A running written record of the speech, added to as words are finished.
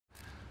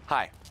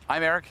Hi,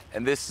 I'm Eric,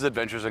 and this is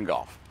Adventures in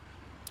Golf.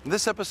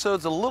 This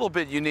episode's a little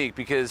bit unique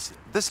because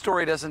this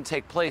story doesn't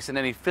take place in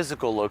any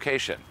physical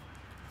location.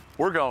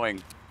 We're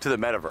going to the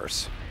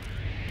Metaverse.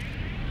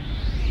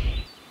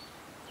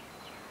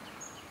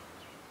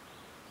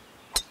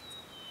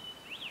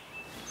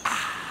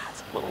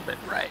 It's a little bit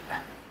right.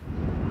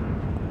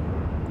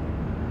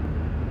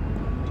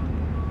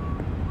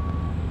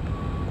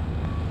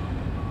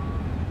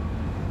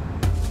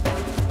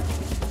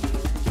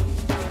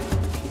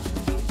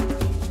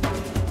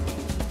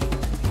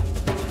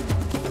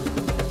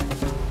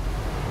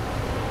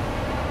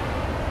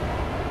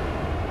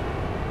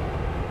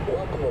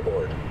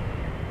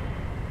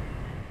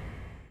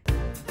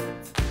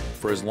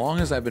 For as long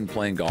as I've been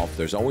playing golf,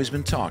 there's always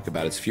been talk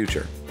about its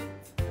future.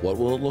 What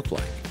will it look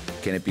like?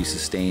 Can it be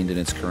sustained in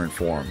its current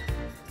form?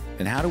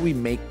 And how do we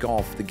make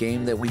golf the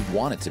game that we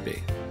want it to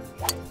be?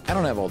 I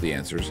don't have all the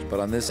answers, but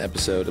on this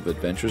episode of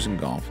Adventures in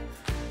Golf,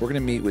 we're going to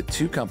meet with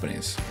two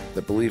companies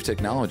that believe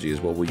technology is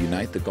what will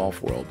unite the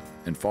golf world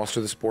and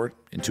foster the sport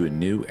into a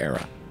new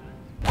era.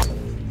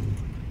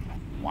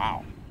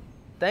 Wow.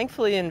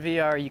 Thankfully in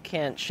VR, you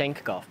can't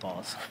shank golf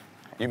balls.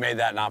 You made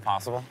that not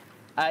possible?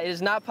 It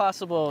is not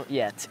possible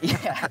yet.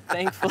 Yeah,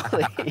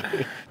 thankfully.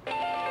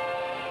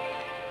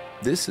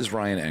 This is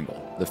Ryan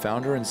Engel, the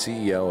founder and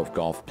CEO of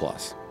Golf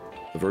Plus,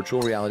 a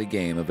virtual reality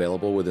game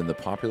available within the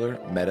popular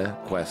Meta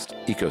Quest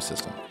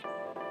ecosystem.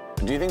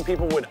 Do you think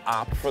people would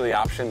opt for the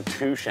option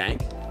to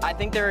shank? I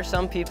think there are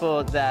some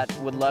people that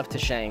would love to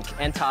shank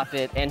and top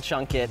it and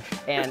chunk it,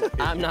 and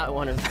I'm not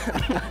one of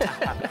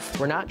them.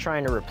 We're not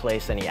trying to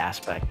replace any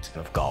aspect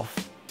of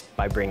golf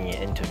by bringing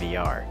it into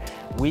VR.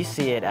 We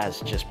see it as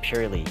just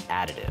purely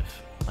additive.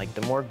 Like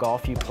the more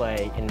golf you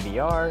play in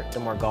VR, the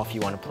more golf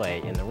you want to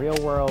play in the real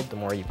world, the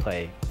more you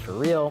play for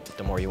real,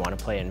 the more you want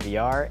to play in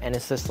VR, and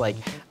it's this like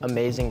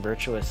amazing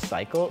virtuous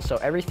cycle. So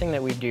everything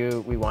that we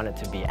do, we want it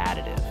to be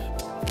additive.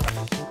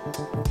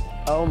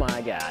 Oh my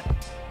God.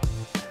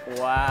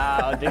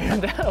 Wow,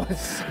 dude, that was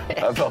sick.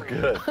 That felt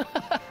good.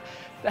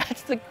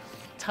 That's the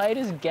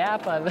tightest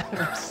gap I've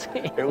ever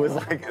seen. It was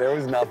like there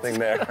was nothing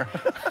there.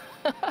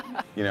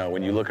 You know,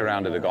 when you look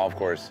around at the golf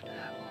course,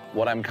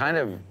 what I'm kind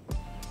of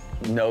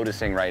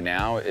noticing right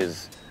now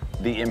is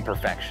the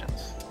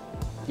imperfections.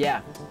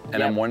 Yeah.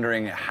 And I'm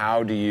wondering,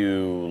 how do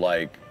you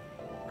like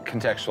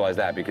contextualize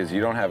that? Because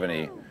you don't have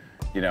any,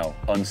 you know,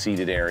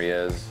 unseated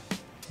areas.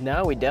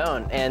 No, we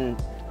don't.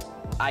 And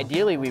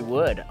ideally we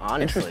would,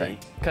 honestly. Interesting.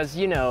 Because,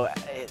 you know,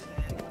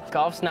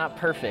 golf's not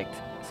perfect.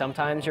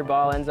 Sometimes your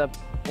ball ends up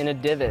in a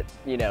divot,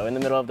 you know, in the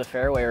middle of the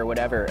fairway or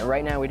whatever. And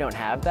right now we don't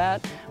have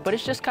that, but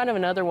it's just kind of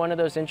another one of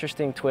those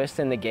interesting twists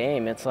in the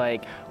game. It's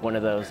like one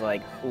of those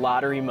like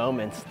lottery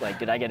moments. Like,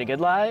 did I get a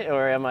good lie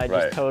or am I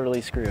just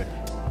totally screwed?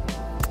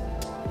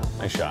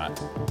 Nice shot.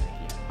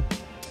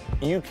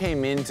 You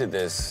came into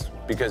this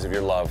because of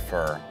your love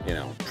for, you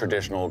know,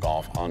 traditional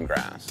golf on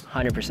grass.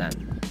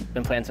 100%.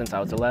 Been playing since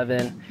I was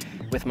 11.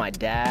 With my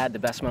dad, the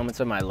best moments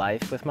of my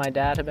life with my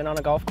dad have been on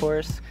a golf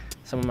course.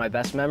 Some of my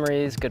best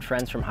memories, good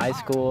friends from high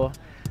school.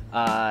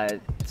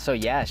 So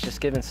yeah, it's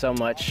just given so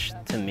much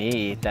to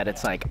me that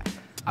it's like,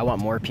 I want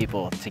more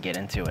people to get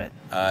into it.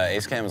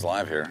 Ace Cam is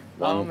live here.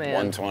 Oh man.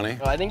 120.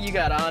 Well, I think you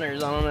got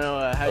honors. I don't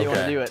know how you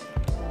want to do it.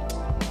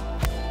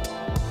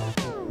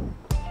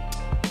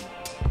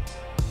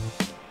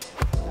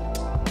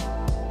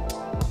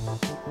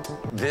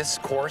 This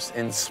course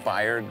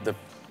inspired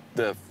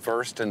the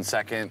first and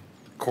second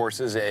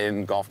courses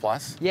in Golf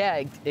Plus?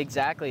 Yeah,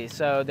 exactly.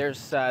 So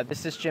there's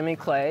this is Jimmy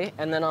Clay,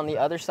 and then on the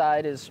other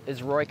side is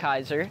Roy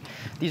Kaiser.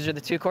 These are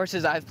the two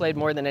courses I've played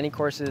more than any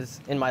courses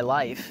in my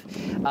life.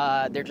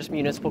 They're just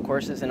municipal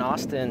courses in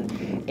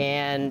Austin,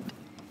 and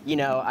you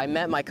know, I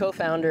met my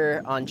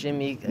co-founder on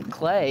Jimmy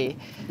Clay,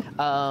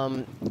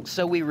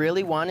 so we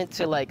really wanted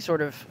to like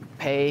sort of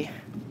pay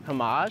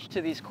homage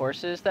to these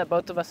courses that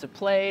both of us have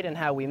played and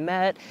how we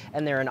met,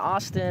 and they're in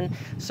Austin.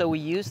 So we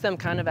used them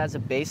kind of as a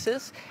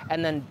basis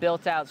and then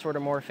built out sort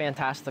of more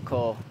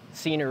fantastical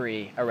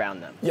scenery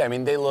around them. Yeah, I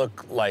mean, they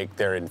look like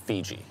they're in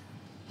Fiji.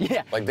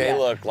 Yeah. Like they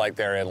look like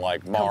they're in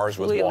like Mars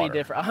with water. Completely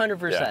different,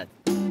 100%. Yeah.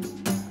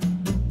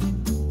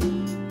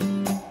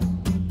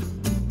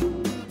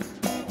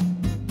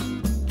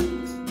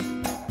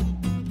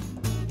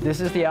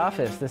 This is the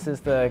office. This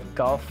is the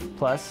Golf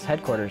Plus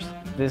headquarters.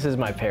 This is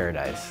my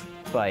paradise.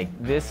 Like,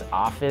 this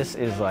office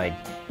is like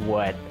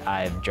what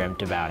I've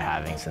dreamt about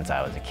having since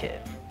I was a kid.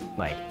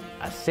 Like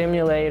a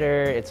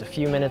simulator, it's a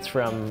few minutes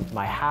from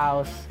my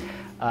house.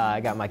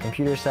 I got my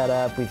computer set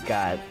up. We've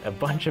got a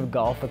bunch of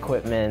golf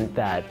equipment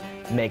that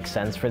makes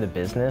sense for the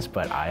business,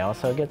 but I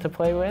also get to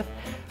play with.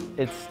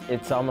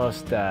 It's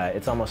almost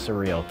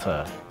surreal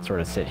to sort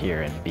of sit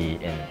here and be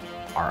in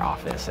our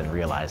office and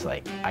realize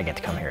like I get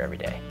to come here every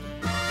day.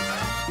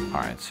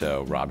 All right,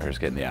 so Rob here's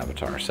getting the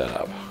avatar set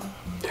up.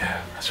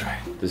 Yeah, that's right.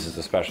 This is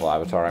the special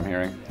avatar I'm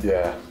hearing?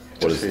 Yeah,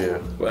 just for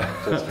you.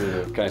 Just for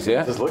you. Can I see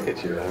it? Just look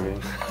at you, I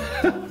mean.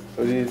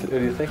 What do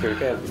you think? You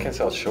can't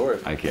sell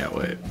short. I can't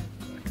wait.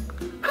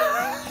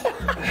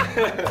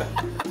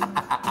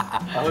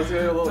 I was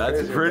going a little That's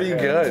crazy, pretty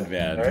okay. good,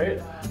 man.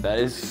 Right? That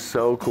is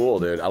so cool,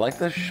 dude. I like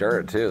this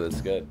shirt too.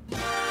 That's good.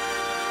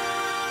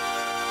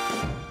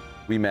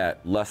 We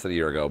met less than a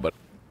year ago, but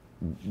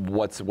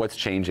what's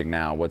changing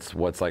now?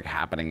 What's like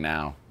happening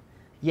now?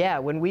 Yeah,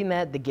 when we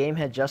met, the game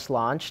had just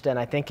launched, and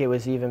I think it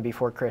was even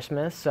before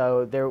Christmas.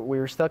 So we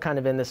were still kind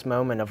of in this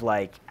moment of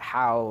like,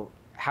 how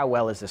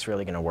well is this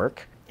really going to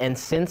work? And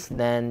since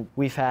then,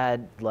 we've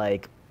had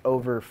like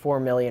over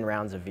 4 million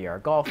rounds of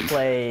VR golf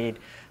played,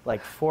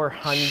 like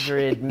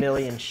 400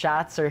 million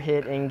shots are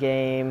hit in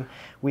game.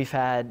 We've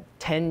had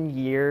 10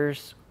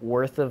 years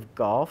worth of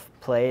golf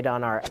played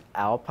on our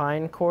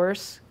Alpine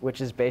course,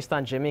 which is based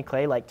on Jimmy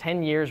Clay. Like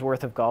 10 years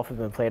worth of golf have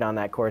been played on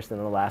that course in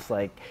the last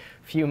like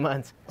few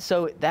months.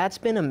 So that's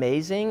been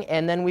amazing.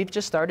 And then we've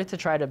just started to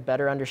try to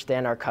better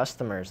understand our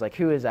customers, like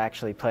who is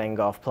actually playing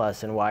Golf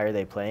Plus and why are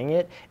they playing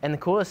it. And the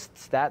coolest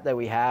stat that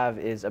we have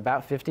is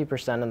about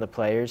 50% of the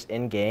players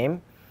in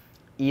game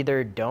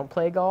either don't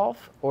play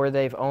golf or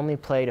they've only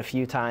played a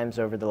few times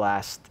over the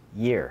last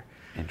year.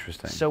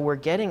 Interesting. So we're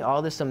getting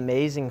all this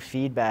amazing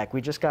feedback.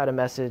 We just got a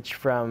message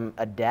from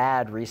a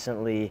dad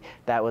recently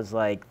that was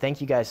like,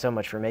 thank you guys so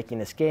much for making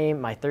this game.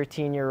 My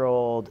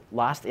 13-year-old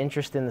lost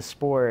interest in the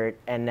sport,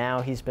 and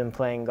now he's been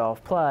playing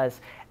Golf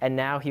Plus, and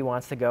now he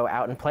wants to go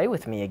out and play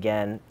with me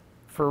again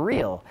for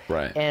real.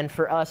 Right. And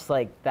for us,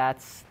 like,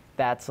 that's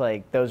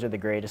like, those are the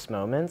greatest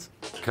moments.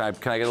 Can I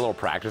get a little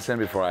practice in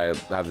before I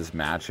have this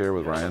match here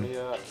with Ryan?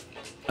 Yeah.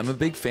 I'm a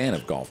big fan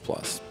of Golf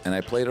Plus, and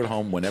I play it at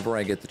home whenever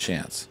I get the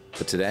chance.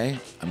 But today,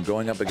 I'm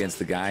going up against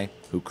the guy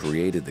who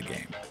created the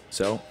game.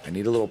 So I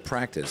need a little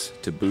practice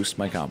to boost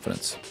my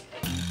confidence.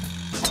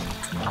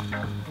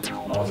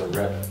 That was a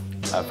rip.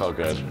 That felt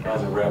good. That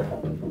was a rip.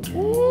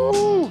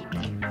 Woo!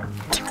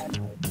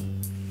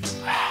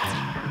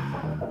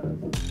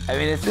 I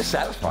mean, it's just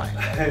satisfying.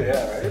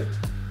 Yeah, right?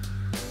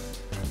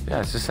 Yeah,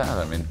 it's just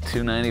satisfying. I mean,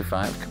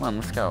 295. Come on,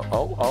 let's go.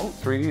 Oh,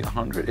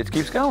 300. It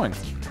keeps going.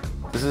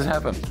 This is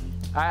heaven.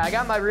 All right, I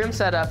got my room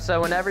set up,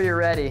 so whenever you're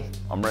ready.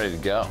 I'm ready to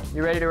go.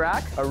 You ready to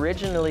rock?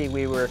 Originally,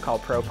 we were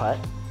called Pro Putt,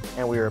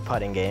 and we were a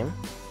putting game.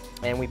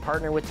 And we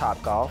partnered with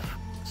Topgolf.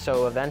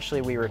 So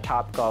eventually, we were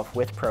Topgolf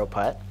with Pro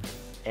Putt,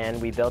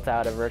 and we built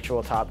out a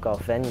virtual Topgolf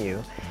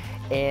venue.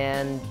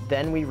 And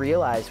then we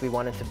realized we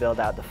wanted to build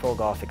out the full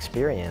golf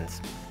experience.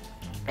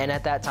 And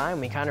at that time,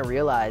 we kind of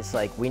realized,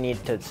 like, we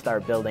need to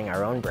start building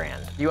our own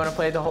brand. You want to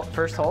play the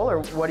first hole,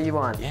 or what do you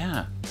want?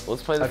 Yeah,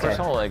 let's play the Okay. first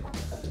hole. Like,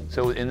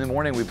 so in the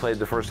morning, we played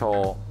the first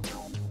hole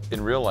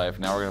in real life.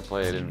 Now we're gonna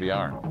play it in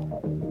VR.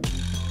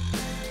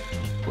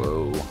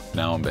 Whoa,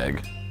 now I'm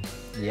big.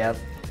 Yep.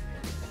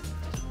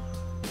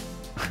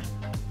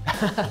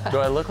 Do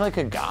I look like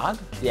a god?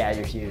 Yeah,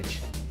 you're huge.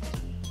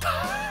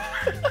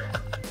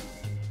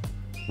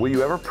 Will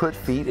you ever put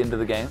feet into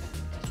the game?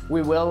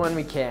 We will when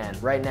we can.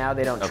 Right now,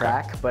 they don't Okay.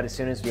 track, but as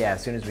soon as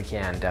we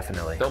can,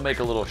 definitely. They'll make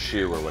a little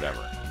shoe or whatever.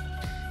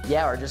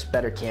 Yeah, or just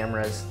better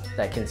cameras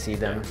that can see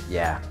them.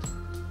 Yeah.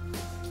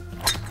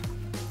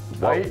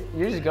 Whoa.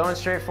 You're just going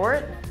straight for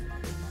it?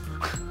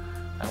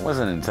 That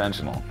wasn't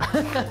intentional.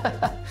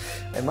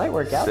 It might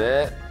work out.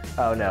 Sit.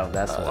 Oh no,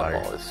 that's the that water.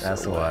 ball is so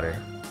That's the wet. water.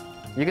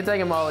 You can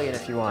take a mulligan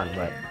if you want,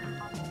 but.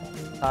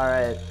 All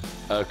right,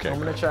 Okay. I'm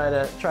gonna try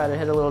to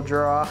hit a little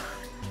draw.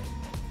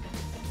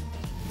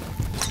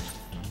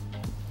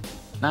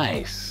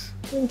 Nice.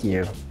 Thank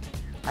you.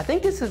 I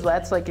think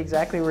that's like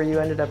exactly where you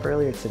ended up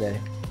earlier today.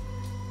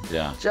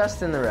 Yeah.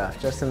 Just in the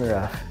rough, just in the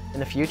rough. In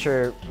the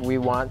future, we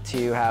want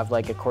to have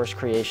like a course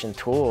creation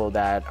tool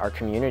that our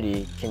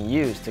community can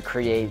use to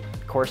create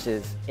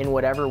courses in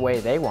whatever way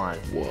they want.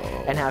 Whoa.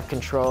 And have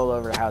control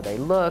over how they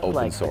look, Open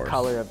like source. the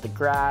color of the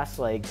grass,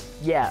 like,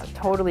 yeah,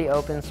 totally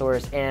open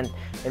source. And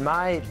in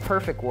my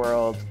perfect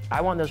world,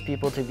 I want those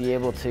people to be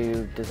able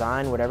to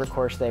design whatever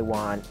course they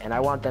want, and I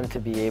want them to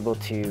be able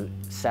to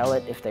sell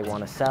it if they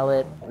want to sell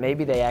it.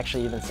 Maybe they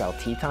actually even sell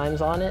tee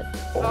times on it.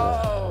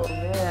 Oh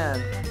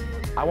man.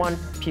 I want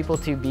people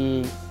to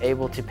be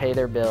able to pay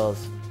their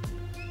bills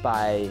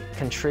by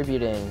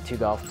contributing to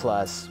Golf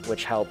Plus,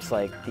 which helps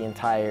like the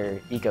entire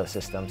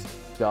ecosystems.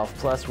 Golf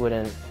Plus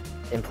wouldn't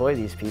employ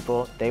these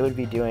people. They would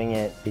be doing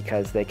it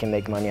because they can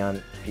make money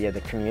on via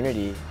the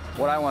community.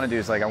 What I want to do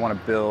is like I want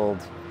to build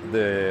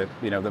the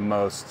the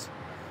most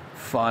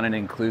fun and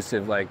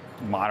inclusive like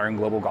modern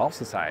global golf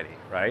society,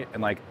 right?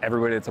 And like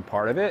everybody that's a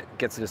part of it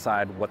gets to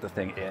decide what the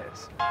thing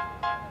is.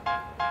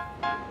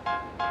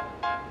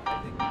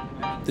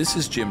 This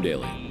is Jim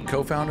Daly,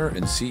 co-founder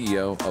and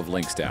CEO of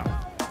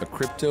Linksdown, a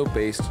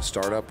crypto-based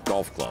startup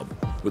golf club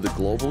with a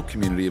global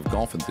community of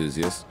golf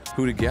enthusiasts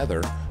who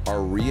together are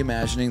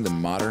reimagining the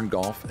modern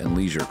golf and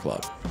leisure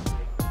club.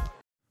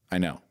 I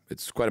know,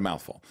 it's quite a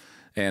mouthful,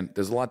 and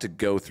there's a lot to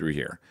go through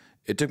here.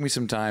 It took me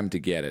some time to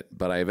get it,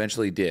 but I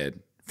eventually did,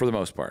 for the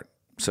most part,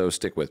 so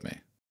stick with me.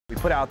 We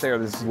put out there,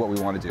 this is what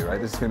we want to do,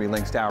 right? This is going to be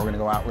Linksdown. We're going to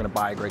go out, we're going to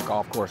buy a great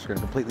golf course. We're going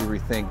to completely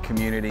rethink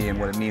community and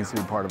what it means to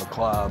be part of a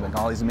club and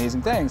all these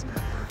amazing things.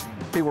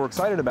 People were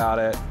excited about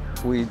it.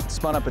 We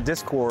spun up a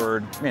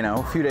Discord,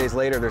 a few days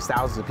later, there's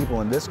thousands of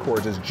people in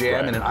Discord just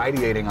jamming and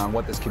ideating on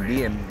what this could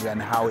be and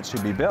how it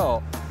should be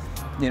built.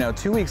 you know,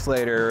 2 weeks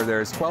later,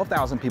 there's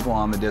 12,000 people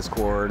on the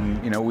Discord,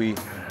 and you know, we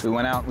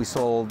went out, we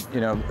sold, you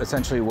know,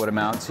 essentially what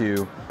amount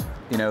to,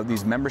 you know,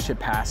 these membership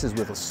passes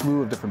with a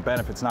slew of different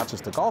benefits, not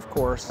just a golf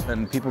course,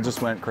 and people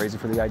just went crazy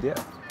for the idea.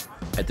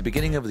 At the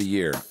beginning of the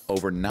year,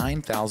 over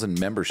 9,000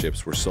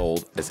 memberships were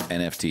sold as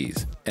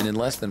NFTs, and in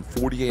less than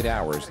 48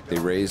 hours, they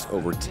raised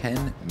over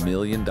 $10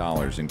 million in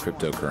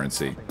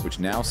cryptocurrency, which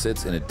now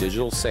sits in a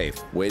digital safe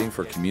waiting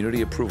for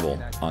community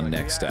approval on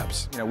next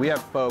steps. You know, we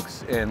have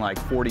folks in like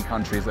 40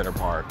 countries that are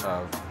part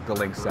of the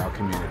LinkStyle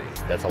community.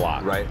 That's a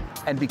lot. Right?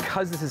 And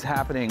because this is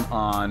happening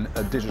on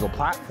a digital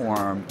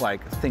platform,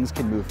 like things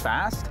can move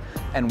fast,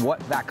 and what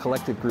that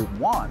collective group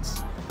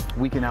wants,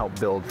 we can help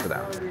build for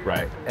them.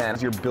 Right. And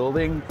as you're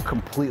building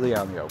completely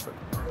out in the open,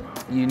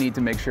 you need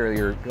to make sure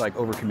you're like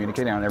over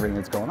communicating on everything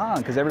that's going on,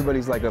 because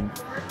everybody's like a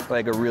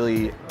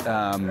really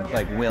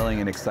like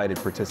willing and excited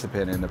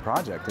participant in the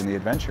project, in the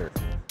adventure.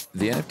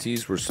 The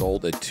NFTs were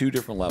sold at 2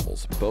 different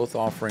levels, both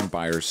offering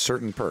buyers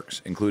certain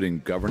perks,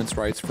 including governance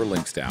rights for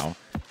LinkStyle,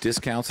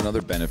 discounts and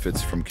other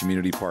benefits from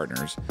community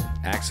partners,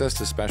 access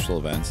to special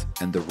events,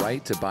 and the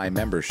right to buy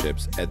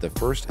memberships at the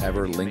first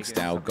ever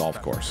LinkStyle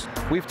golf course.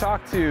 We've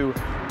talked to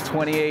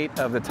 28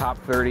 of the top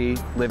 30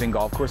 living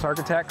golf course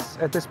architects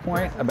at this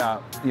point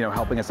about, you know,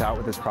 helping us out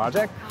with this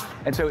project.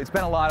 And so it's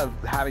been a lot of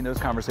having those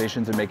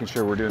conversations and making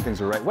sure we're doing things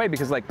the right way,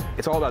 because like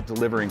it's all about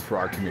delivering for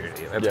our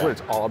community. That's what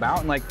it's all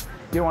about. And like,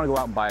 you don't want to go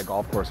out and buy a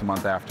golf course a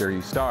month after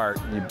you start.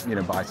 You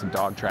know, buy some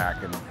dog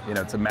track and, you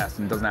know, it's a mess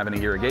and doesn't have any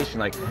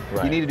irrigation. Like,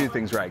 you need to do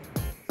things right.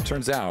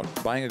 Turns out,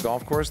 buying a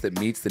golf course that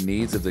meets the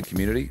needs of the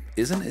community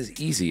isn't as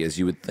easy as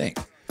you would think.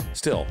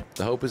 Still,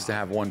 the hope is to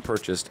have one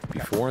purchased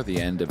before the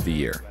end of the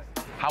year.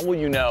 How will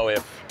you know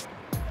if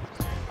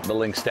the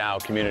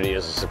LinkStyle community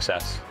is a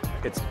success?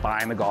 It's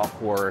buying the golf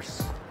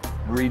course,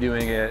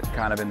 redoing it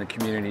kind of in the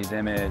community's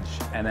image,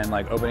 and then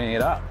like opening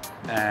it up.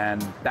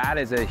 And that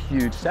is a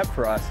huge step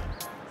for us.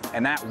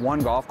 And that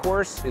one golf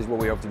course is what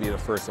we hope to be the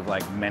first of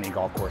like many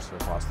golf courses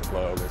across the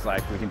globe. It's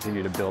like we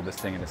continue to build this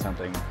thing into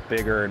something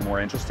bigger and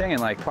more interesting.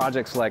 And like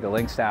projects like a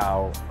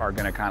LinkStyle are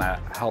gonna kind of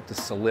help to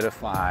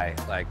solidify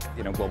like,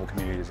 you know, global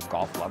communities of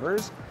golf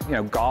lovers. You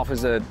know, golf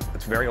is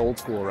it's very old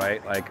school,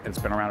 right? Like it's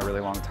been around a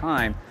really long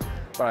time,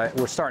 but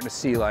we're starting to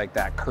see like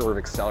that curve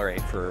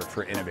accelerate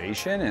for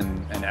innovation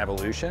and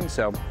evolution.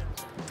 So,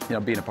 you know,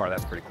 being a part of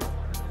that's pretty cool.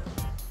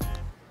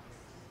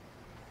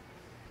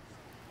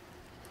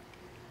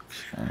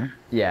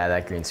 Yeah,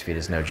 that green speed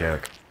is no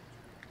joke.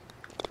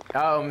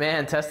 Oh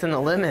man, testing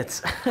the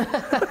limits.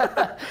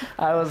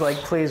 I was like,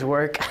 please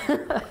work.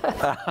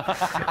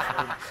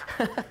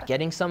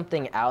 Getting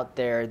something out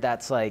there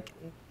that's like,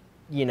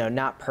 you know,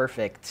 not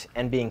perfect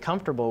and being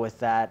comfortable with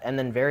that, and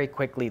then very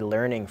quickly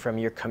learning from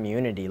your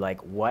community,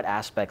 like what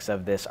aspects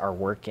of this are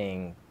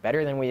working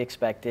better than we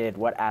expected,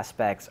 what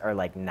aspects are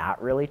like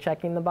not really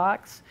checking the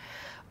box.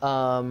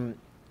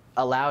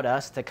 Allowed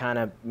us to kind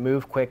of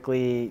move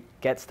quickly,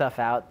 get stuff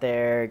out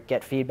there,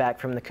 get feedback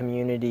from the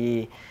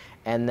community,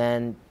 and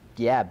then,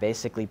 yeah,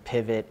 basically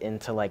pivot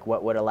into like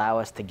what would allow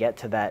us to get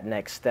to that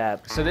next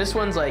step. So this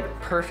one's like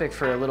perfect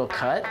for a little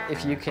cut,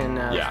 if you can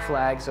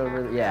flags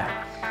over,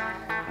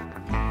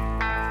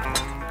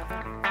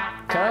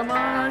 Come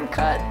on,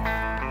 cut.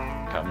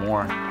 Cut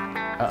more.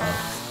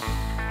 Uh-oh.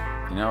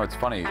 You know, it's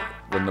funny,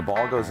 when the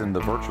ball goes in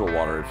the virtual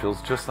water, it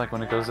feels just like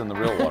when it goes in the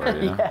real water,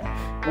 you know?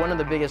 Yeah. One of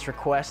the biggest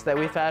requests that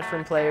we've had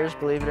from players,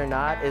 believe it or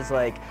not, is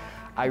like,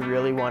 I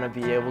really want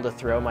to be able to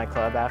throw my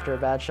club after a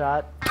bad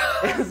shot.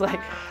 It's like,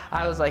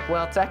 I was like,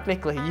 well,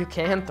 technically you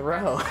can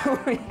throw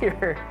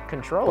your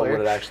controller.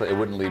 But would it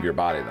wouldn't leave your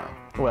body though?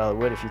 Well, it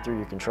would if you threw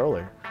your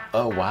controller.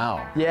 Oh,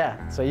 wow.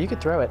 Yeah, so you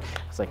could throw it.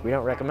 It's like, we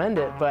don't recommend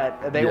it,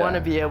 but they want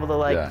to be able to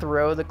like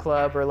throw the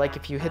club, or like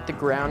if you hit the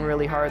ground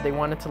really hard, they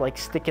want it to like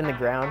stick in the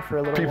ground for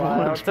a little People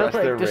while. express to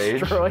like their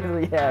destroy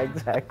rage. Yeah,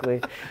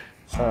 exactly.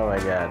 Oh my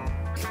God.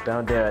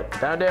 Don't do it.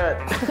 Don't do it.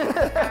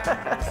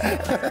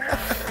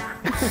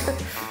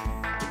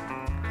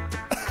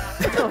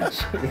 Oh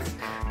jeez.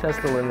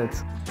 Test the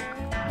limits.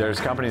 There's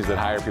companies that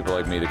hire people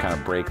like me to kind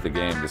of break the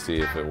game to see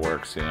if it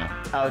works, you know?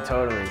 Oh,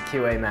 totally.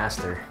 QA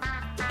master.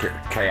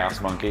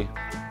 Chaos monkey.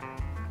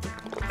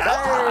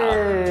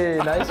 Hey,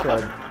 nice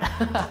one.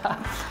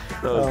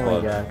 Oh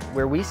my God.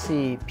 Where we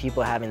see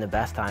people having the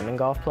best time in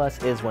Golf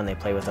Plus is when they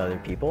play with other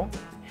people.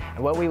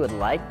 And what we would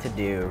like to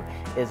do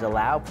is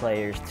allow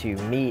players to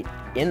meet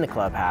in the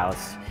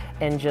clubhouse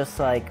and just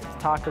like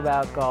talk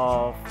about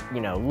golf, you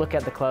know, look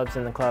at the clubs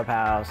in the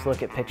clubhouse,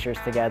 look at pictures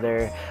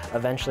together,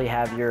 eventually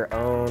have your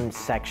own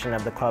section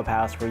of the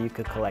clubhouse where you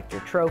could collect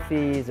your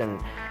trophies and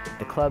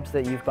the clubs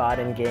that you've bought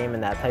in game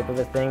and that type of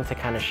a thing, to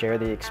kind of share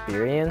the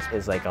experience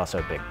is like also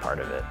a big part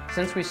of it.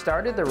 Since we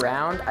started the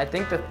round, I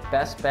think the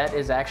best bet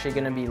is actually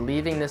going to be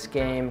leaving this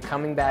game,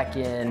 coming back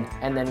in,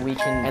 and then we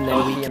can,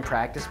 be in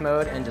practice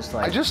mode and just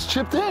like. I just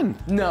chipped in.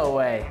 No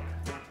way.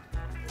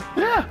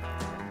 Yeah.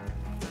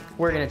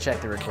 We're gonna check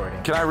the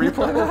recording. Can I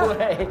replay that? No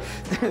way.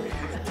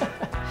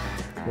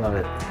 Love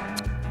it.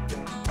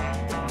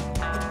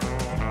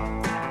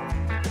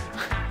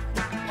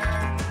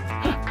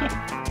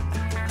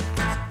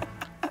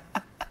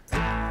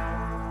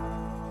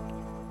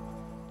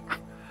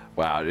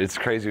 Wow, it's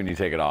crazy when you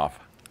take it off.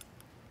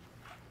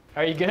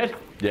 Are you good?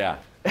 Yeah.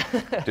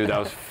 Dude, that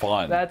was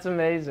fun. That's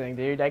amazing,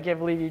 dude. I can't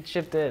believe you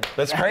chipped in.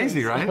 That's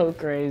crazy, right? So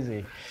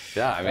crazy.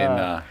 Yeah, I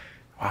mean,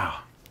 wow.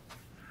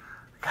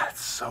 God,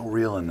 it's so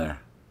real in there.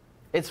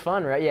 It's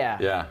fun, right? Yeah.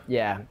 Yeah.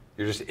 Yeah.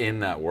 You're just in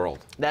that world.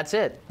 That's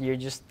it.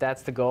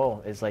 That's the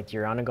goal. Is like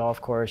you're on a golf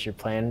course, you're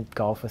playing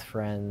golf with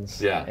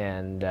friends, Yeah.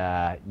 and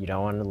you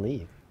don't want to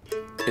leave.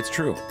 It's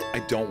true. I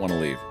don't want to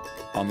leave.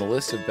 On the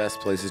list of best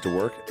places to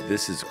work,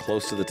 this is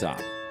close to the top.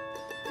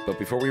 But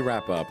before we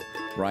wrap up,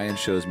 Ryan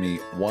shows me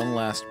one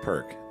last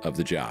perk of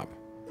the job.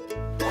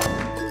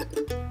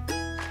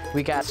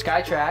 We got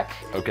SkyTrack,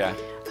 Okay.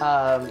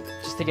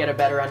 just to get a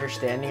better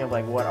understanding of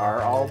like what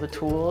are all the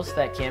tools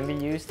that can be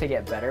used to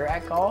get better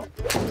at golf.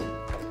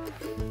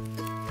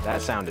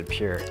 That sounded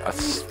pure. That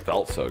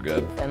felt so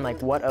good. And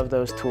like what of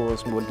those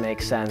tools would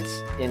make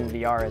sense in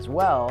VR as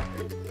well.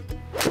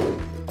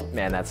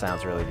 Man, that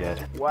sounds really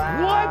good.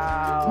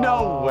 Wow. What?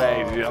 No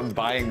way, dude. I'm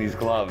buying these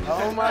gloves.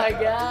 Oh my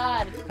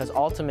God. Because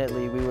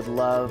ultimately, we would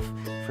love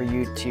for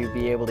you to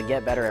be able to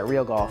get better at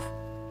real golf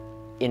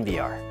in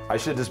VR. I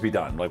should just be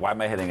done. Like, why am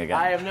I hitting again?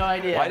 I have no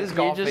idea. Why does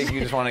golf think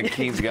you just want to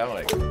keep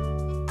going?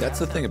 That's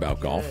the thing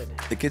about golf.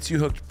 It gets you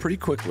hooked pretty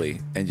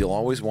quickly, and you'll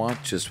always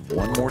want just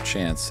one more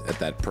chance at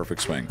that perfect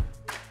swing.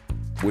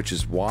 Which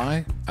is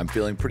why I'm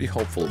feeling pretty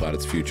hopeful about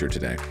its future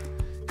today.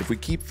 If we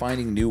keep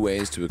finding new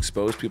ways to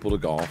expose people to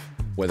golf,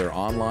 whether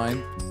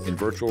online, in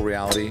virtual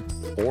reality,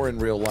 or in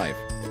real life,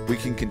 we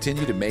can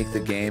continue to make the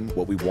game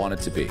what we want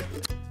it to be.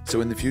 So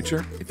in the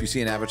future, if you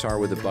see an avatar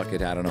with a bucket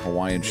hat and a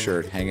Hawaiian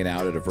shirt hanging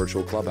out at a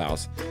virtual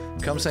clubhouse,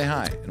 come say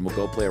hi and we'll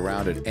go play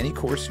around at any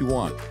course you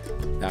want.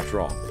 After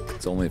all,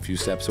 it's only a few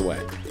steps away.